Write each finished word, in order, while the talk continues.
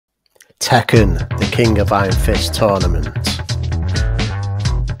Tekken, the King of Iron Fist tournament.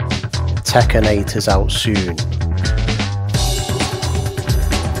 Tekken 8 is out soon.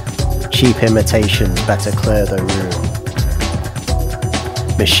 Cheap imitations better clear the room.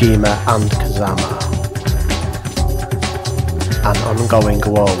 Mishima and Kazama. An ongoing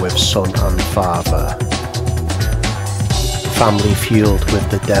war with son and father. Family fueled with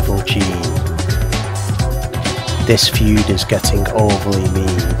the devil gene. This feud is getting overly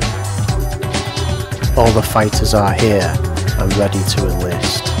mean. All the fighters are here and ready to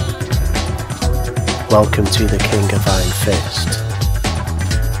enlist. Welcome to the King of Iron Fist.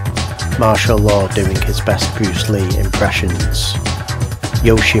 Martial law doing his best Bruce Lee impressions.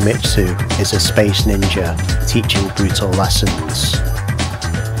 Yoshimitsu is a space ninja teaching brutal lessons.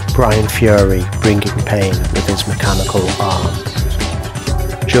 Brian Fury bringing pain with his mechanical arm.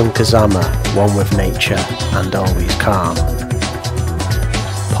 Jun Kazama, one with nature and always calm.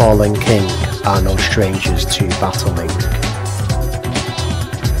 Paul and King are no strangers to battling.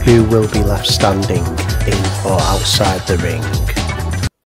 Who will be left standing in or outside the ring?